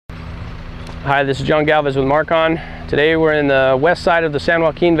Hi, this is John Galvez with Markon. Today we're in the west side of the San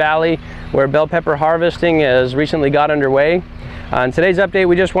Joaquin Valley where bell pepper harvesting has recently got underway. On today's update,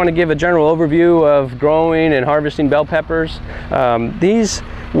 we just want to give a general overview of growing and harvesting bell peppers. These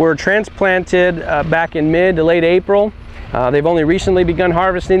were transplanted back in mid to late April. They've only recently begun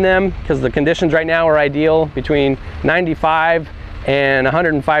harvesting them because the conditions right now are ideal. Between 95 and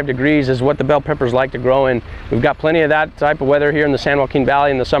 105 degrees is what the bell peppers like to grow in. We've got plenty of that type of weather here in the San Joaquin Valley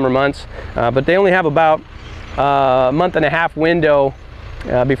in the summer months, but they only have about a month and a half window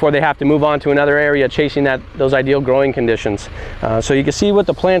before they have to move on to another area chasing those ideal growing conditions. So you can see what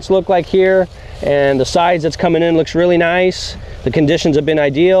the plants look like here, and the size that's coming in looks really nice. The conditions have been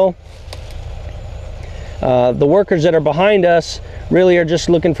ideal. The workers that are behind us really are just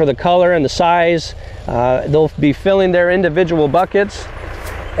looking for the color and the size. They'll be filling their individual buckets,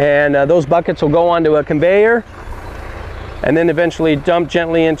 and those buckets will go onto a conveyor and then eventually dumped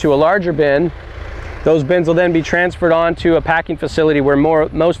gently into a larger bin. Those bins will then be transferred onto a packing facility where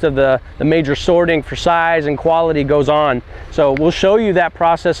most of the major sorting for size and quality goes on. So we'll show you that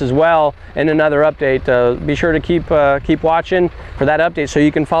process as well in another update. Be sure to keep watching for that update so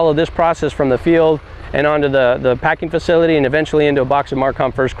you can follow this process from the field and onto the packing facility and eventually into a box of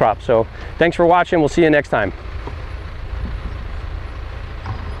Markon first crop. So thanks for watching. We'll see you next time.